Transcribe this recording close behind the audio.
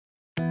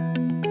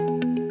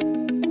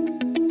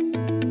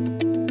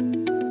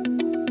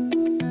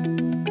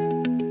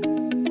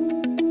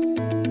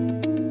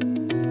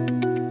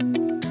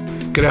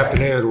Good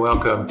afternoon.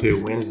 Welcome to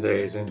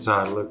Wednesday's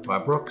Inside Look by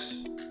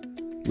Brooks,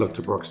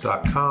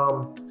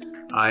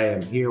 looktobrooks.com. I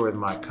am here with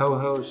my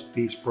co-host,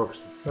 Beach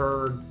Brooks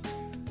III,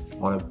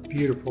 on a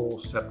beautiful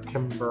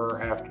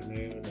September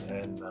afternoon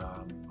and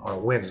on a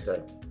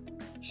Wednesday.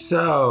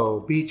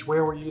 So, Beach,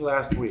 where were you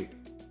last week?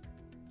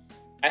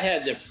 I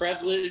had the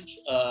privilege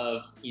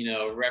of,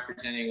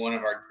 representing one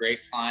of our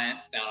great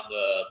clients down at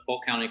the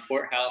Polk County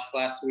Courthouse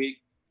last week.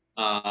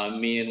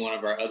 Me and one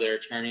of our other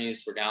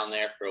attorneys were down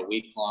there for a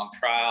week-long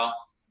trial.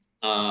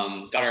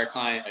 Got our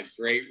client a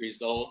great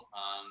result.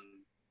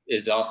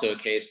 Is also a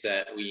case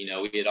that we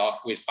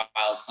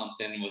filed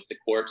something with the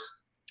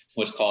courts,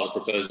 what's called a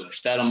proposal for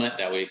settlement,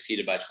 that we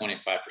exceeded by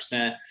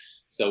 25%.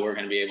 So we're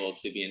going to be able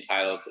to be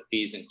entitled to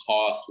fees and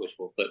costs, which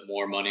will put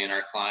more money in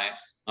our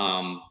clients'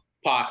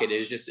 pocket. It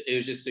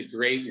was just a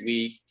great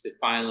week to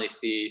finally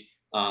see.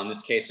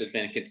 This case has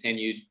been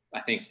continued,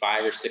 I think,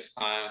 5 or 6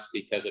 times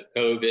because of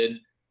COVID.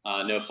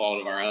 No fault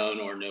of our own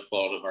or no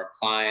fault of our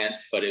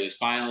clients, but it was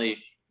finally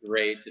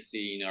great to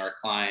see, our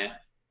client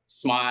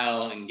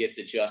smile and get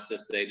the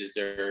justice they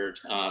deserved.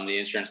 The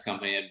insurance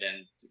company had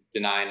been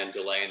denying and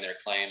delaying their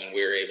claim, and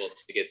we were able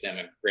to get them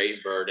a great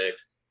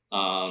verdict.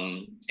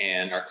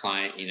 And our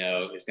client,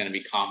 is going to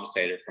be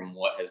compensated from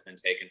what has been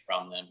taken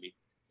from them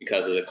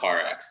because of the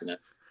car accident.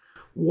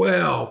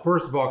 Well,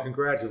 first of all,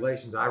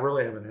 congratulations. I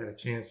really haven't had a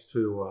chance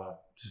to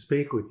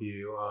speak with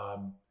you.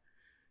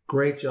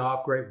 Great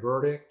job, great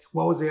verdict.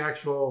 What was the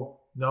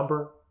actual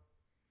number?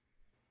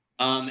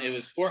 It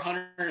was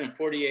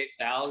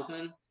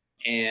 $448,000,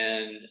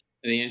 and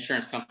the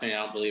insurance company, I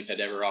don't believe, had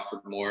ever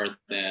offered more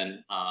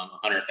than $100,000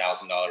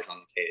 on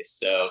the case.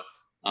 So,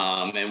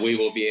 and we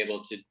will be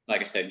able to, like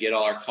I said, get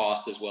all our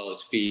costs as well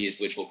as fees,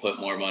 which will put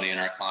more money in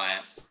our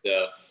clients.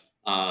 So,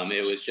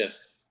 it was just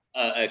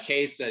a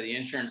case that the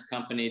insurance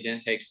company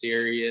didn't take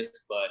serious,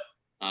 but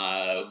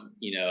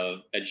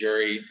a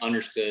jury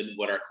understood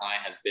what our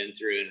client has been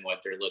through and what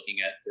they're looking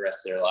at the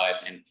rest of their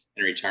life, and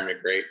returned a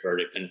great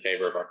verdict in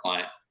favor of our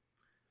client.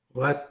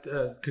 Well, that's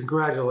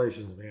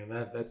congratulations, man.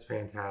 That's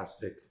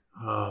fantastic.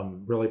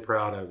 Really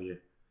proud of you.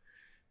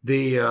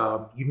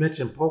 You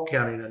mentioned Polk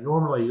County. Now,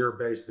 normally you're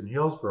based in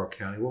Hillsborough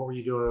County. What were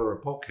you doing over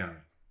in Polk County?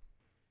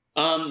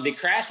 The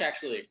crash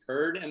actually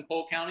occurred in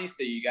Polk County,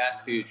 so you got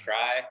to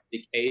try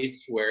the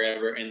case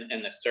wherever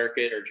in the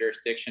circuit or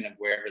jurisdiction of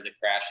wherever the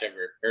crash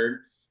ever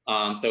occurred.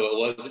 So it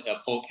was a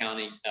Polk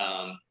County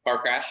car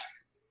crash.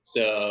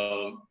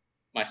 So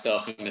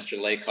myself and Mr.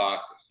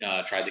 Laycock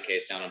tried the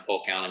case down in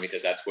Polk County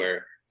because that's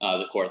where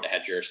the court that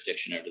had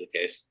jurisdiction over the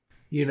case.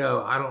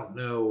 I don't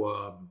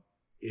know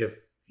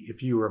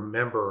if you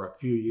remember a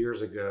few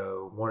years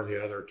ago, one of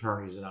the other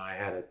attorneys and I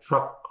had a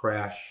truck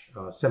crash,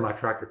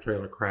 semi-tractor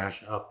trailer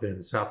crash up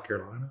in South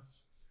Carolina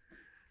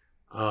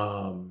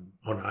on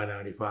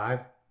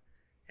I-95.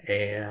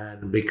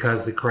 And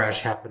because the crash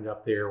happened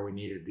up there, we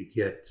needed to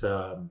get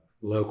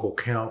local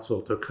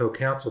counsel to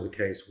co-counsel the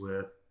case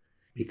with,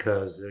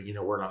 because,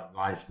 we're not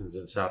licensed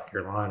in South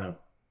Carolina.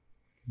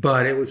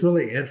 But it was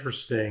really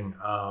interesting.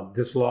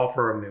 This law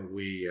firm that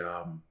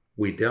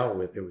we dealt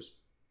with, it was,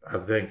 I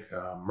think,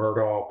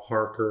 Murdahl,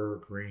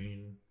 Parker,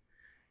 Green.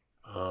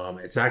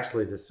 It's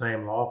actually the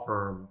same law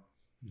firm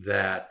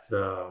that,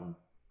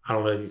 I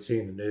don't know if you've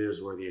seen the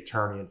news, where the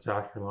attorney in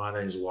South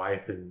Carolina, his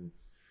wife and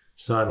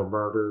son were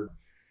murdered.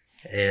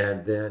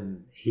 And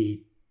then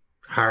he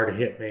hired a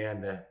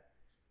hitman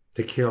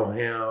to kill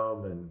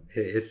him. And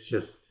it's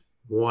just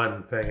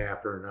one thing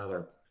after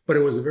another. But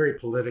it was a very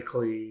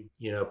politically,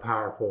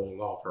 powerful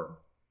law firm.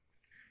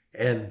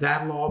 And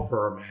that law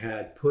firm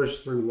had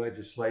pushed through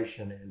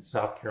legislation in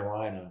South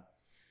Carolina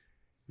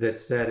that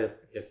said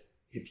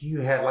if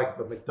you had, like, if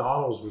a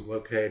McDonald's was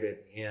located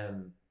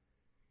in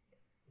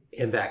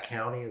that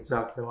county in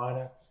South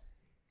Carolina,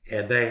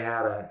 and they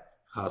had a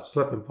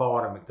slip and fall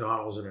at a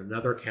McDonald's in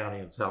another county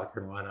in South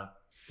Carolina,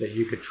 that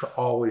you could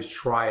always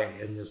try it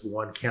in this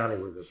one county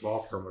where this law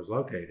firm was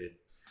located.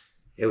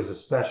 It was a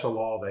special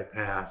law they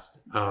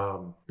passed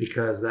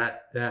because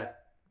that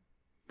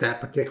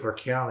particular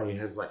county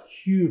has like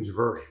huge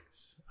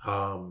verdicts,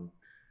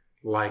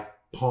 like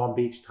Palm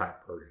Beach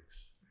type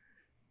verdicts.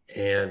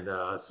 And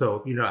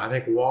so, I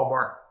think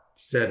Walmart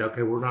said,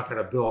 okay, we're not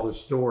going to build a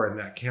store in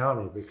that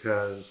county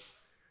because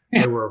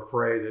they were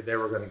afraid that they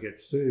were going to get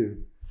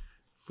sued.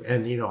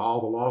 And,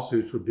 all the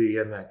lawsuits would be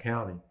in that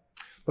county.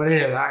 But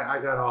anyway, I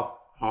got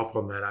off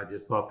on that. I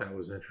just thought that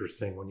was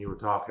interesting when you were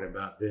talking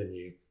about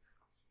venue.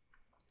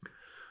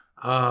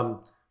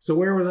 So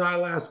where was I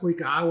last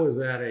week? I was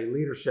at a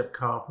leadership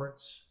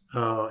conference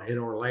in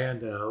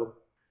Orlando.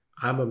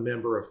 I'm a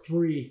member of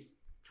three,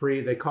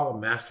 they call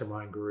them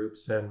mastermind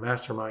groups. And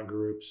mastermind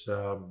groups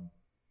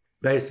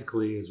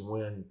basically is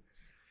when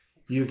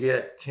you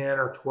get 10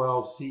 or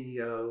 12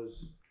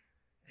 CEOs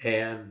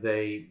and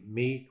they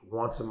meet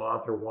once a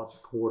month or once a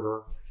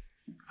quarter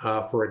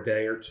for a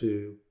day or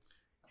two.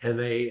 And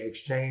they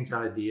exchange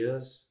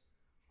ideas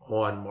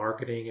on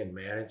marketing and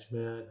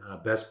management,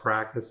 best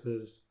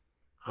practices.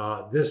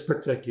 This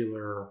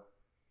particular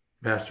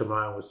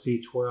mastermind was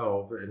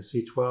C12, and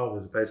C12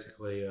 is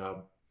basically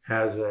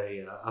has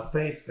a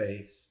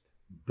faith-based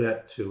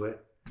bent to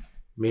it,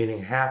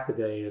 meaning half the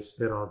day is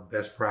spent on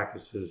best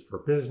practices for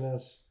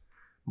business,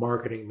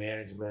 marketing,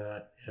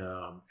 management,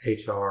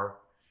 HR,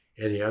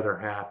 and the other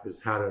half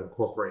is how to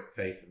incorporate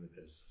faith in the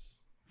business.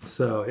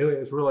 So it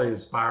was really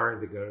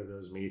inspiring to go to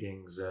those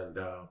meetings and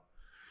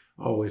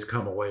always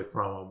come away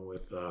from them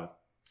with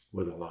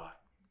a lot.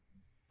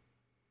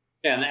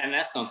 Yeah, and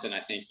that's something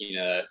I think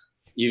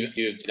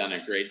you've done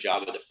a great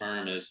job at the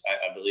firm. Is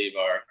I believe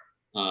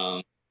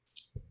our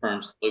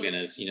firm slogan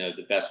is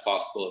the best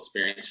possible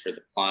experience for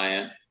the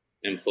client,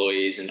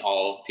 employees, and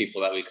all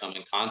people that we come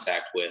in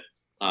contact with.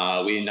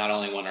 We not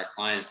only want our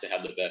clients to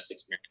have the best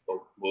experience, but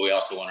we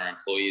also want our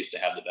employees to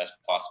have the best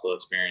possible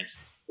experience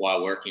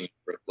while working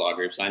for law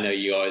groups. I know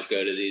you always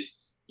go to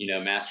these,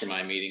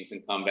 mastermind meetings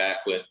and come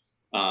back with,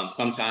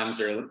 sometimes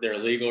they're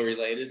legal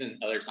related and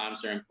other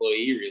times they're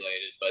employee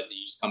related, but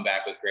you just come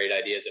back with great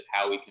ideas of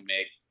how we can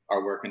make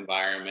our work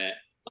environment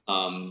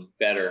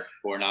better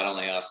for not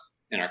only us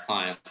and our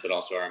clients, but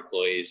also our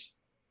employees.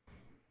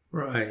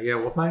 Right. Yeah.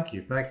 Well, thank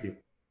you.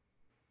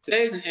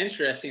 Today's an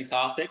interesting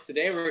topic.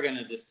 Today we're going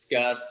to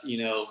discuss,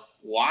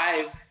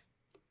 why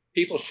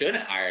people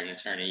shouldn't hire an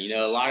attorney.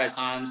 A lot of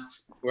times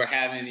we're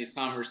having these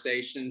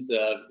conversations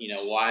of,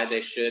 why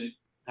they should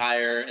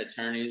hire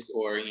attorneys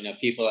or,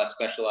 people that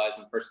specialize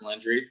in personal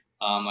injury,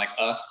 like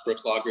us,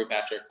 Brooks Law Group,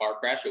 after a car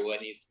crash, or what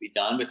needs to be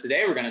done. But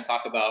today we're going to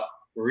talk about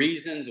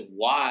reasons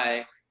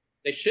why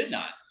they should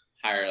not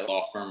hire a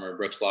law firm or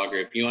Brooks Law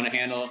Group. You want to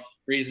handle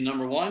reason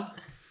number one?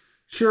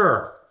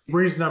 Sure.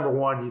 Reason number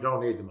one, you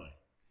don't need the money.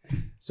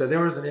 So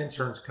there was an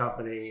insurance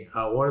company,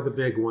 one of the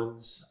big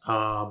ones,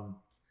 and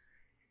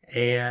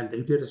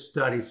who did a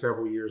study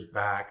several years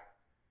back,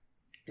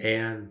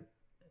 and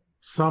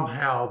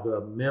somehow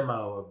the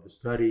memo of the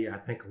study, I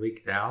think,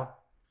 leaked out.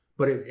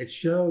 But it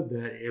showed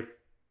that if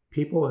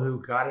people who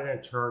got an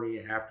attorney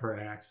after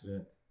an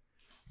accident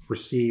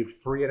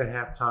received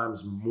 3.5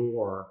 times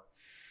more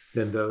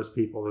than those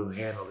people who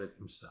handled it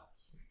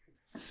themselves.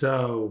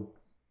 So,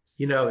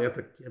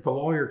 if a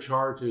lawyer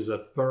charges a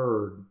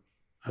third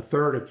of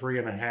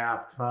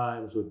 3.5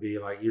 times would be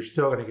like, you're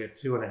still going to get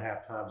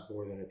 2.5 times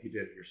more than if you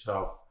did it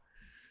yourself.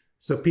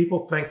 So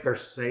people think they're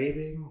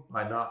saving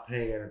by not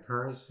paying an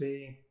attorney's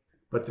fee,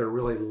 but they're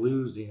really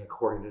losing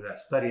according to that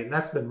study. And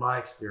that's been my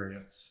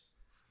experience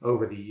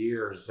over the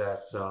years,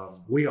 that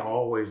we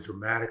always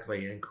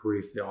dramatically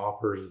increase the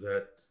offers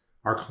that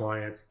our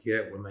clients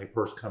get when they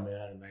first come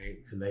in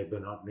and they've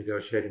been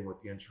negotiating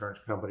with the insurance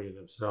company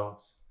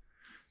themselves.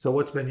 So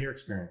what's been your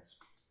experience?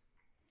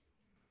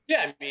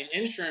 Yeah,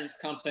 insurance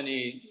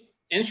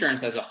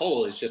as a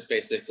whole is just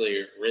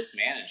basically risk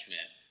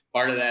management.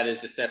 Part of that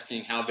is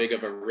assessing how big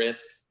of a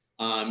risk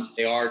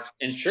they are to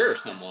insure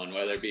someone,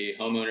 whether it be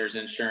homeowners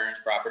insurance,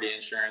 property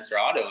insurance, or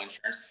auto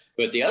insurance.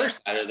 But the other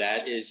side of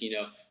that is,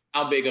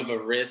 how big of a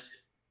risk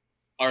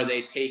are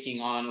they taking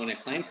on when a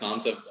claim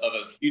comes of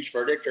a huge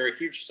verdict or a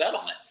huge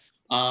settlement?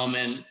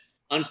 And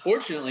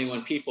unfortunately,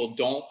 when people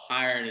don't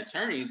hire an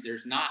attorney,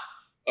 there's not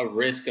a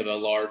risk of a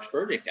large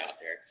verdict out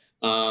there.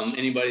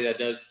 Anybody that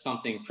does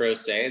something pro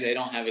se, they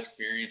don't have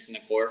experience in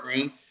the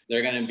courtroom.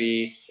 They're going to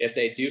be, if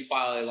they do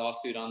file a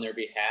lawsuit on their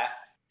behalf,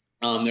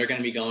 they're going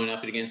to be going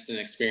up against an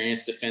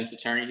experienced defense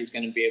attorney who's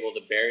going to be able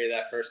to bury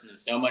that person in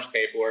so much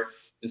paperwork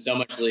and so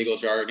much legal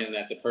jargon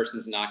that the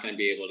person's not going to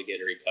be able to get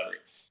a recovery.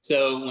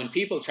 So when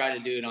people try to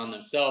do it on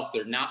themselves,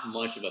 they're not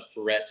much of a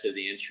threat to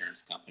the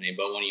insurance company.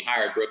 But when you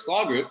hire Brooks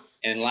Law Group,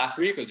 and last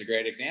week was a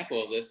great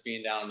example of this,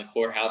 being down in the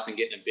courthouse and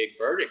getting a big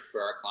verdict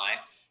for our client,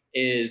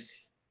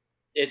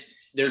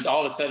 there's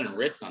all of a sudden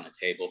risk on the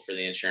table for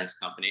the insurance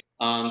company.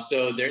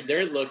 So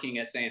they're looking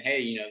at saying,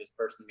 hey, this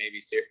person may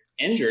be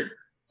injured,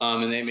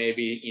 and they may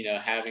be,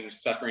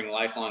 suffering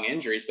lifelong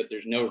injuries, but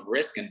there's no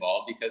risk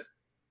involved because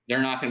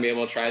they're not going to be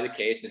able to try the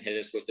case and hit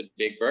us with a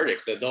big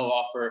verdict. So they'll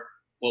offer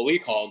what we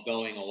call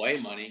going away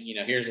money.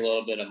 Here's a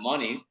little bit of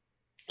money,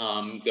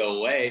 go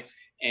away.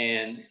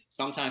 And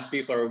sometimes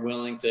people are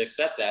willing to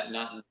accept that,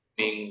 not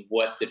knowing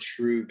what the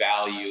true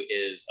value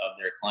is of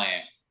their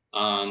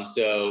claim.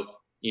 So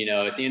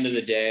at the end of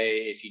the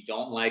day, if you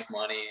don't like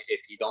money,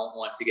 if you don't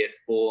want to get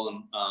full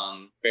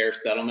and fair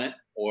settlement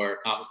or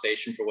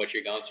compensation for what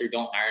you're going through,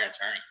 don't hire an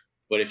attorney.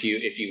 But if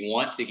you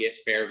want to get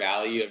fair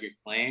value of your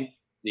claim,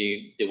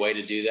 the way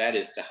to do that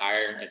is to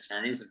hire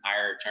attorneys and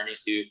hire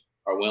attorneys who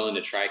are willing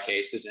to try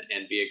cases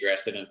and be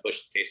aggressive and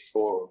push the cases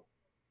forward.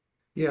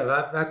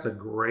 Yeah, that's a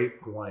great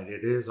point.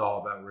 It is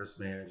all about risk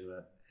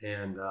management.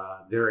 And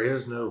there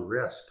is no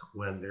risk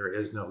when there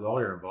is no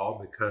lawyer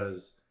involved,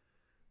 because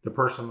the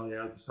person on the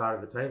other side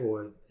of the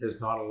table is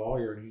not a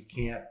lawyer, and he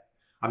can't.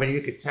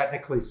 You could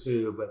technically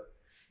sue, but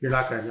you're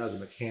not going to know the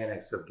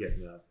mechanics of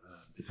getting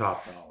the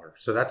top dollar.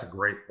 So that's a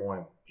great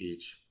point,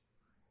 Peach.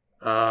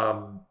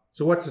 So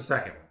what's the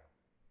second one?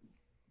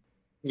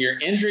 Your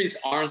injuries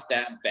aren't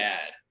that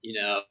bad.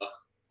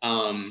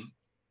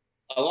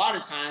 A lot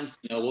of times,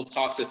 we'll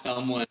talk to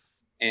someone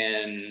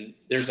and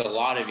there's a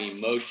lot of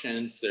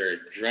emotions, their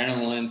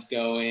adrenaline's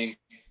going.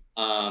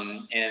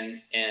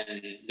 and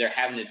they're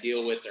having to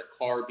deal with their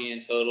car being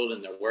totaled,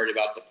 and they're worried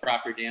about the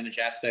property damage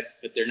aspect,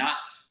 but they're not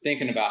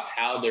thinking about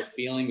how they're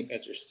feeling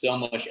because there's so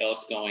much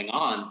else going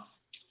on.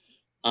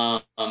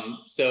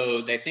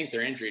 So they think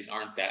their injuries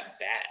aren't that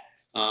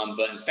bad.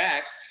 But in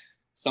fact,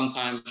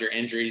 sometimes your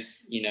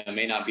injuries,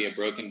 may not be a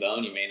broken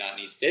bone. You may not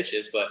need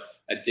stitches, but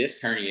a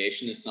disc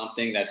herniation is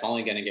something that's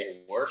only going to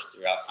get worse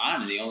throughout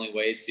time. And the only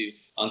way to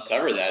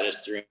uncover that is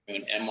through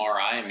an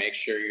MRI and make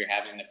sure you're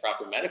having the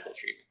proper medical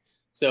treatment.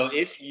 So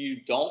if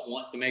you don't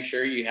want to make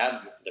sure you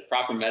have the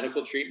proper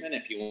medical treatment,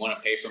 if you want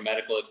to pay for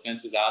medical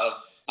expenses out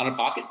of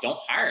pocket, don't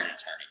hire an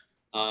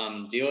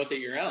attorney. Deal with it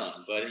your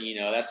own. But,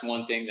 that's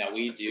one thing that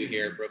we do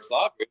here at Brooks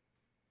Law Group.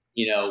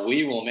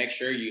 We will make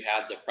sure you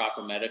have the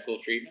proper medical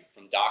treatment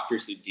from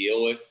doctors who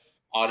deal with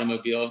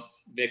automobile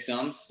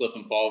victims, slip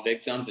and fall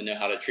victims, and know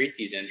how to treat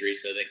these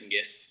injuries so they can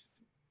get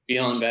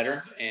feeling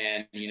better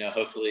and,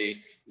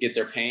 hopefully get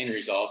their pain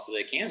resolved so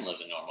they can live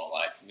a normal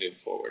life moving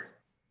forward.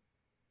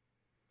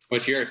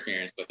 What's your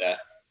experience with that?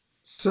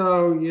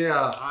 So,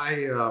 yeah,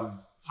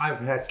 I've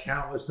had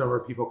countless number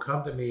of people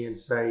come to me and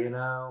say,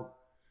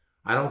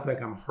 I don't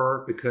think I'm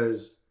hurt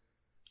because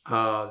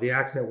the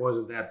accident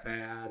wasn't that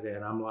bad.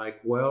 And I'm like,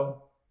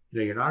 well,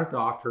 you're not a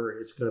doctor.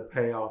 It's going to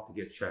pay off to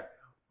get checked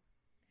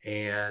out.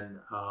 And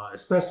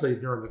especially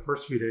during the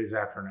first few days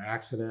after an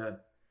accident,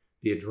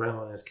 the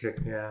adrenaline is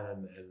kicked in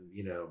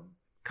and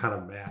kind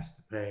of masks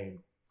the pain.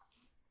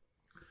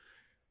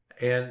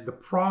 And the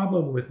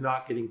problem with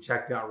not getting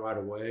checked out right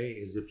away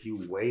is if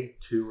you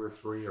wait 2 or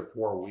 3 or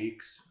 4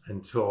 weeks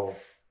until,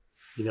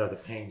 the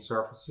pain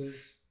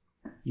surfaces,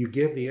 you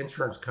give the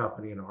insurance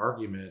company an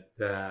argument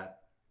that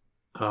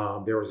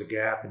there was a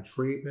gap in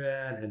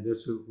treatment and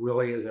this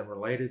really isn't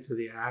related to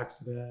the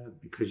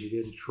accident because you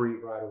didn't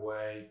treat right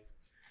away.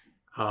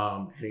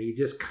 And you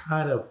just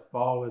kind of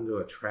fall into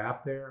a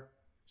trap there.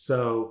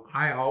 So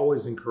I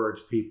always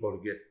encourage people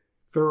to get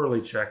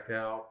thoroughly checked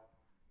out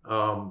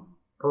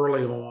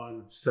early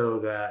on so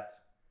that,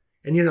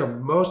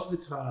 and most of the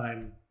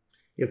time,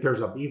 if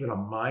there's even a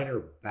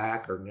minor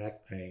back or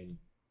neck pain,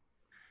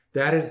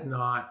 that is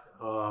not,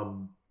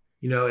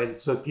 and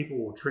so people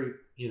will treat,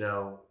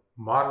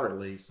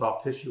 moderately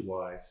soft tissue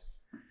wise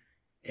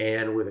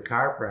and with a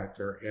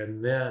chiropractor,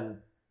 and then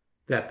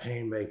that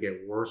pain may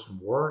get worse and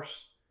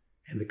worse.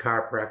 And the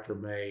chiropractor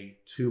may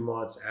 2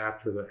 months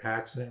after the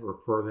accident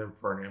refer them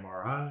for an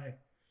MRI,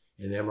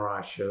 and the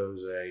MRI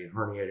shows a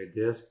herniated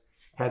disc.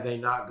 Had they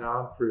not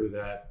gone through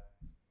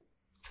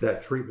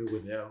that treatment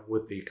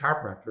with the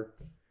chiropractor,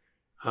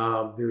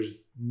 there's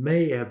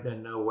may have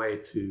been no way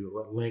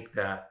to link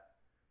that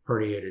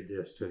herniated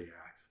disc to the accident.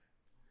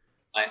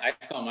 I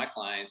tell my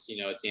clients,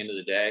 at the end of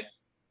the day,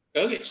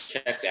 go get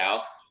checked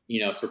out,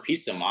 for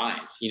peace of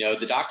mind.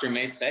 The doctor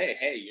may say,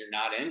 hey, you're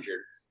not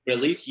injured, but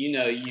at least,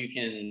 you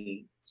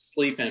can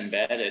sleep in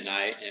bed at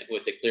night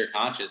with a clear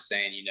conscience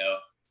saying,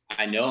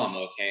 I know I'm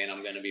okay and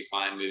I'm going to be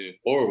fine moving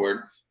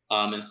forward.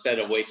 Instead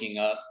of waking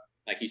up,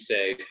 like you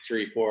say,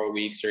 3-4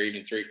 weeks or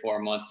even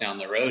 3-4 months down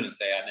the road and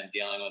say, I've been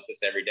dealing with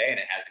this every day and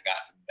it hasn't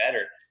gotten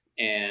better.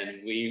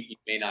 And you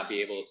may not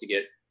be able to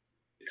get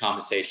the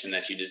compensation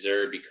that you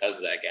deserve because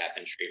of that gap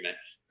in treatment.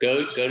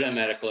 Go to a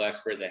medical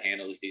expert that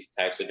handles these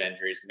types of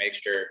injuries. Make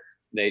sure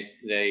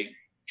they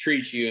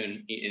treat you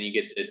and you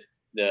get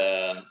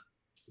the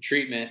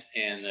treatment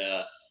and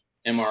the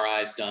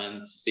MRIs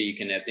done so you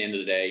can, at the end of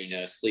the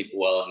day, sleep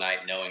well at night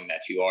knowing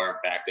that you are in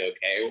fact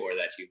okay or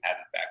that you have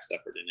in fact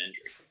suffered an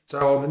injury.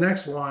 So the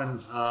next one,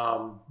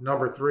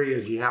 number 3,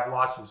 is you have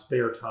lots of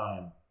spare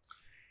time.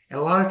 And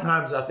a lot of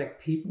times I think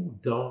people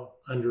don't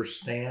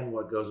understand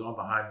what goes on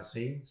behind the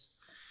scenes.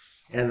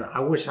 And I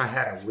wish I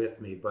had it with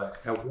me,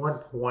 but at one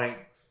point,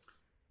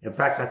 in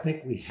fact, I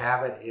think we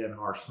have it in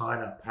our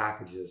sign-up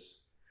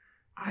packages.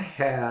 I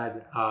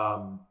had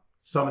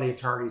some of the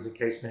attorneys and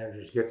case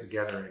managers get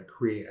together and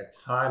create a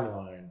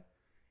timeline,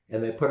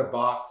 and they put a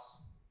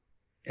box,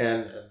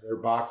 and their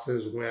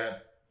boxes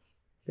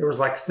there was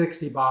like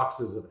 60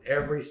 boxes of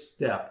every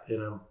step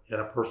in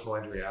a personal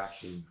injury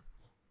action.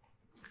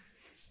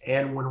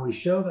 And when we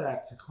show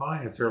that to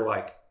clients, they're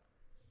like,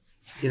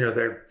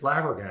 they're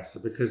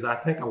flabbergasted, because I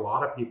think a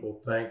lot of people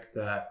think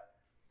that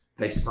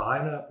they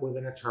sign up with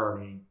an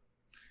attorney,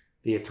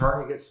 the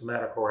attorney gets the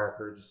medical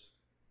records,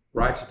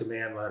 writes a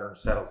demand letter, and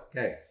settles the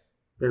case.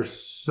 There's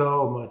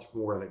so much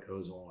more that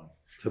goes on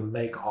to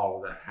make all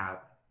of that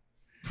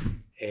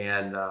happen.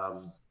 And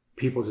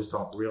people just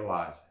don't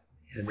realize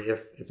it. And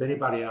if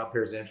anybody out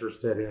there is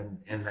interested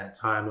in that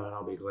timeline,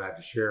 I'll be glad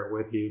to share it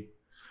with you.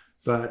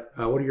 But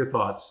what are your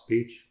thoughts,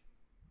 Speech?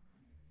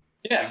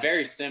 Yeah,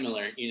 very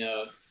similar.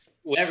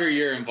 Whenever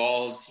you're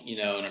involved, in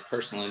a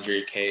personal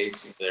injury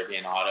case, whether it be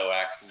an auto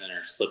accident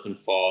or slip and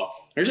fall,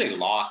 there's a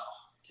lot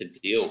to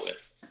deal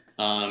with.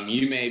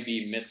 You may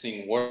be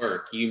missing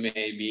work. You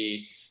may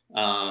be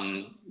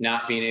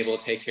not being able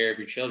to take care of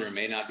your children,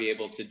 may not be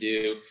able to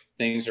do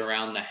things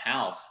around the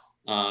house,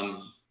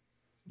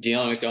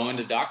 dealing with going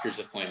to doctor's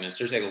appointments.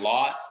 There's a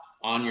lot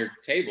on your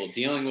table,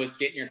 dealing with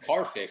getting your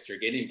car fixed or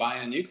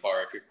buying a new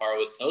car if your car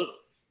was totaled.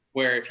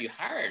 Where if you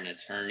hire an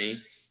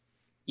attorney,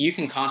 you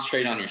can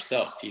concentrate on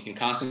yourself. You can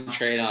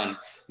concentrate on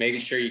making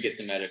sure you get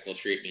the medical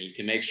treatment. You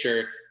can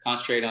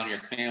concentrate on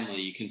your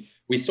family.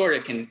 We sort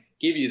of can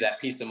give you that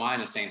peace of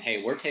mind of saying,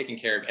 hey, we're taking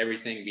care of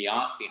everything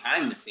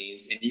behind the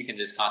scenes, and you can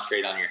just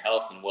concentrate on your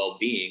health and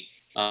well-being,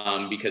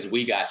 because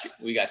we got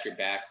your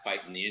back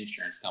fighting the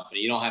insurance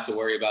company. You don't have to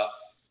worry about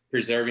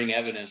preserving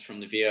evidence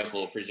from the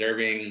vehicle,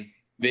 preserving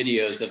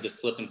videos of the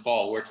slip and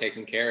fall. We're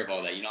taking care of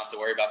all that. You don't have to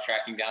worry about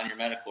tracking down your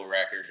medical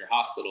records or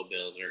hospital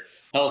bills or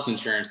health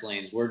insurance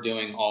liens. We're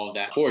doing all of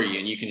that for you,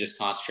 and you can just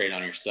concentrate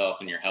on yourself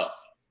and your health.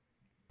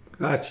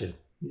 Gotcha.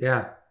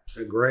 Yeah.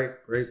 A great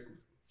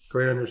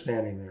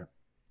understanding there.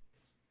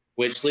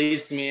 Which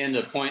leads me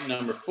into point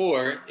number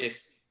 4.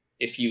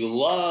 If you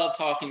love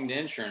talking to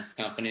insurance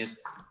companies,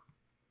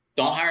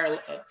 don't hire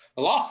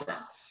a law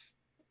firm.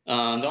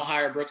 Don't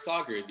hire Brooks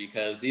Law Group,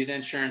 because these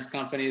insurance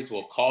companies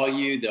will call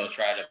you. They'll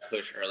try to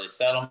push early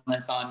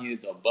settlements on you.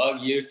 They'll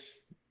bug you.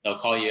 They'll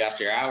call you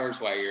after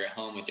hours while you're at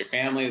home with your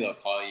family. They'll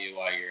call you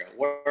while you're at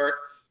work.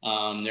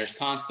 There's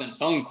constant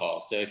phone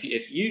calls. So if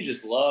you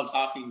just love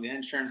talking to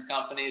insurance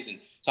companies and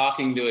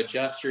talking to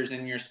adjusters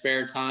in your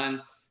spare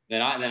time,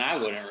 then I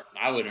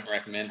wouldn't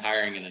recommend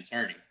hiring an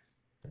attorney.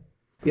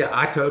 Yeah,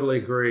 I totally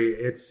agree.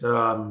 It's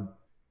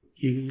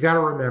you got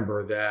to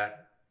remember that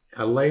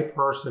a lay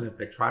person, if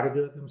they try to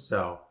do it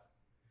themselves,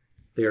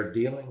 they're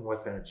dealing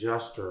with an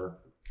adjuster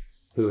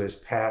who has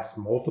passed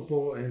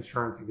multiple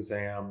insurance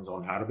exams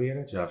on how to be an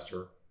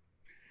adjuster.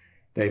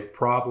 They've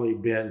probably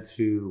been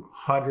to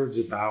hundreds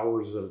of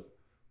hours of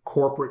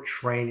corporate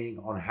training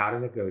on how to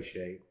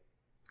negotiate.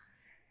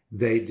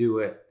 They do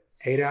it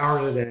 8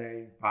 hours a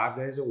day, 5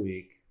 days a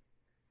week.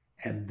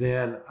 And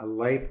then a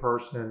lay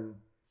person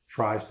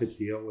tries to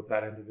deal with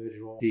that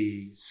individual.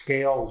 The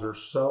scales are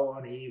so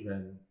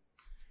uneven.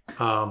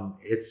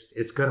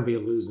 It's going to be a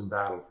losing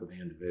battle for the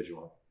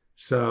individual.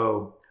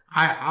 So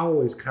I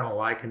always kind of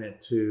liken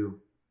it to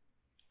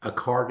a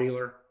car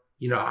dealer.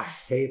 I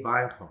hate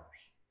buying cars,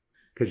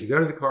 because you go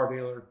to the car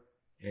dealer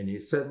and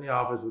you sit in the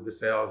office with the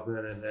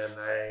salesman, and then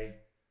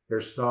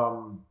there's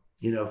some,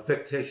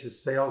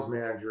 fictitious sales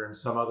manager in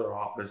some other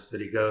office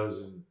that he goes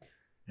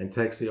and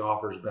takes the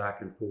offers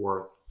back and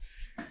forth.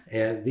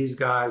 And these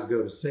guys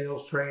go to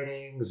sales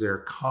trainings. They're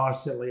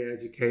constantly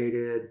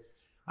educated.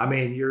 I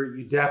mean,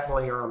 you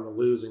definitely are on the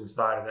losing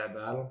side of that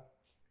battle.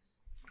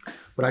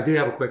 But I do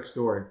have a quick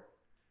story.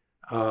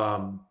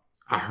 I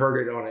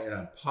heard it in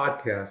a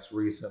podcast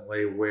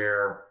recently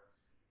where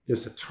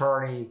this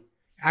attorney,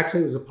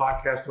 actually it was a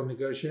podcast on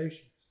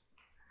negotiations.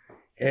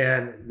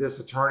 And this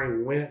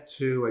attorney went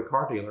to a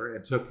car dealer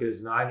and took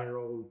his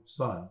 9-year-old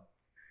son.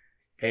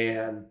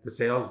 And the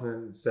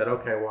salesman said,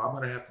 okay, well, I'm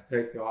going to have to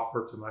take the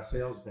offer to my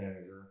sales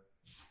manager.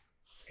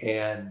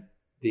 And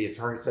the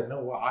attorney said, no,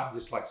 well, I'd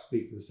just like to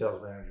speak to the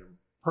sales manager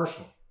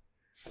personally.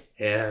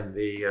 And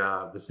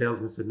the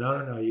salesman said,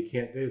 no, you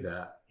can't do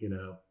that.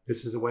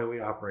 This is the way we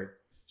operate.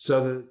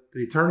 So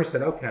the attorney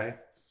said, okay,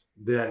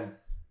 then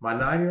my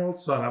 9-year-old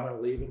son, I'm going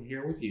to leave him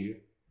here with you.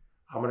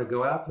 I'm going to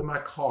go out to my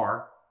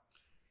car.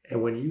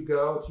 And when you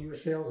go to your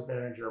sales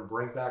manager and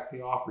bring back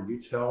the offer,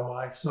 you tell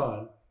my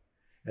son,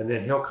 and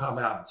then he'll come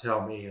out and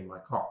tell me in my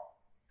car.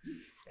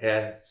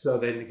 And so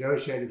they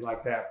negotiated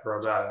like that for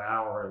about an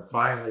hour. And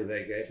finally,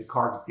 the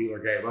car dealer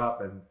gave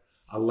up and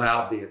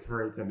allowed the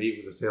attorney to meet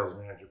with the sales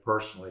manager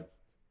personally.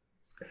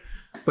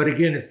 But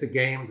again, it's the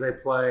games they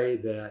play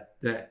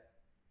that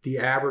the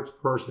average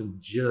person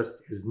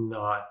just is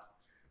not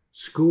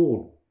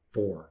schooled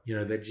for.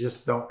 They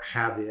just don't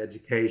have the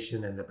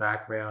education and the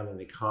background and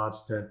the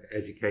constant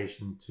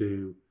education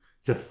to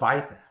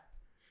fight that.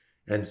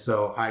 And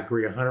so I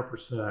agree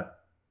 100%.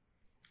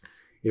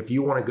 If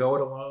you want to go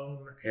it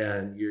alone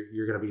and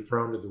you're going to be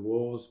thrown to the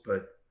wolves,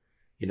 but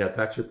if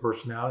that's your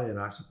personality, and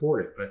I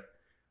support it. But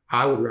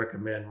I would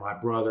recommend my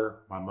brother,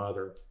 my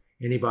mother,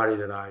 anybody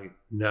that I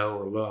know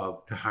or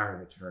love to hire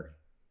an attorney,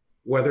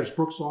 whether it's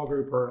Brooks Law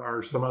Group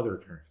or some other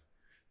attorney.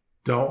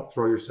 Don't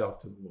throw yourself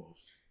to the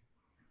wolves.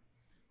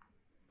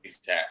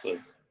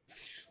 Exactly.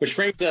 Which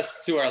brings us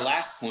to our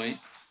last point.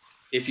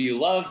 If you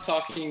love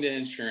talking to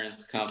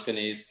insurance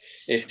companies,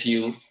 if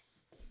you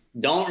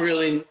don't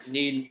really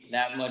need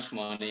that much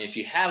money, if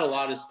you have a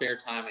lot of spare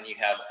time and you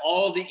have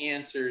all the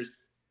answers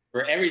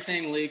for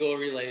everything legal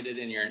related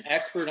and you're an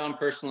expert on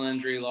personal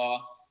injury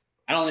law,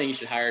 I don't think you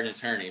should hire an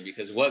attorney,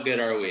 because what good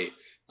are we?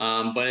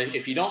 But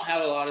if you don't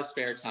have a lot of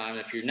spare time,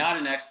 if you're not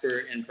an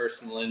expert in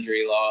personal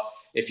injury law,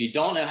 if you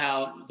don't know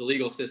how the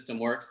legal system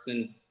works,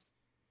 then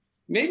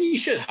maybe you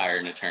should hire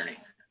an attorney.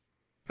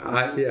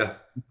 Yeah,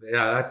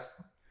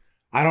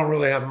 I don't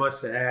really have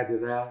much to add to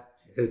that.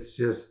 It's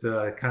just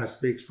it kind of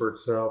speaks for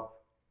itself.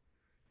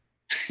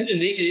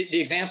 The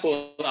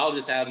example, I'll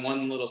just add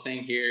one little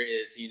thing here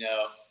is,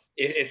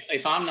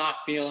 if I'm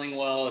not feeling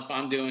well, if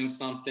I'm doing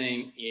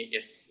something,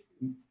 if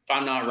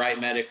I'm not right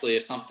medically,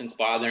 if something's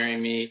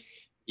bothering me,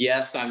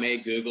 yes, I may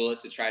Google it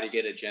to try to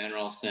get a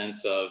general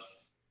sense of,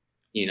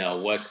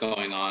 what's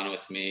going on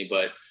with me.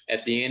 But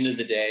at the end of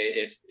the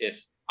day,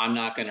 if I'm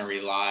not going to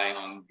rely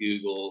on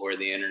Google or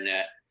the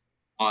internet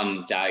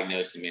on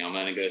diagnosing me, I'm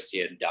going to go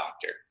see a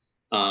doctor.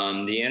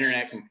 The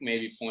internet can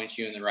maybe point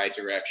you in the right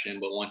direction,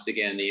 but once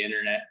again, the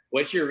internet,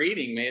 what you're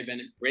reading may have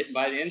been written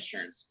by the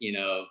insurance,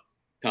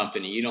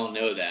 company. You don't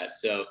know that.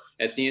 So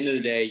at the end of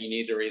the day, you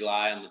need to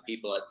rely on the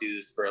people that do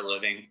this for a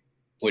living,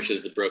 which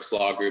is the Brooks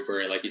Law Group,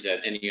 or like you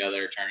said, any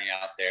other attorney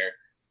out there.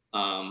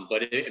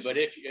 But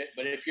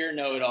if you're a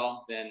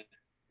know-it-all, then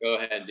go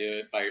ahead and do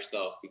it by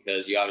yourself,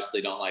 because you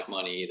obviously don't like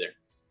money either.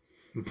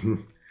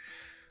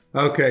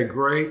 Okay,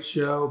 great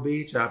show,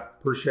 Beach. I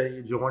appreciate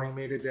you joining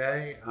me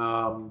today.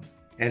 And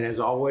as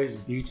always,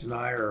 Beach and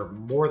I are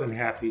more than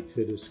happy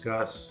to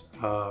discuss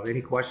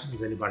any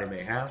questions anybody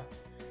may have.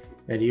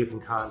 And you can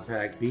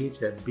contact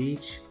Beach at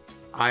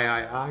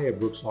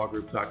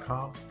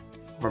beachii@brookslawgroup.com,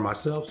 or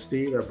myself,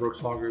 Steve, at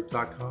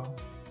brookslawgroup.com.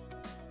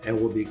 And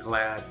we'll be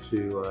glad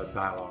to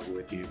dialogue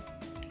with you.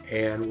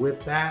 And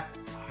with that,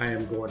 I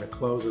am going to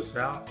close us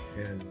out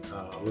and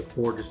look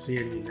forward to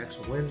seeing you next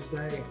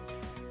Wednesday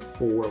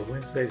for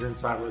Wednesday's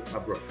Inside Look by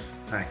Brooks.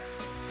 Thanks.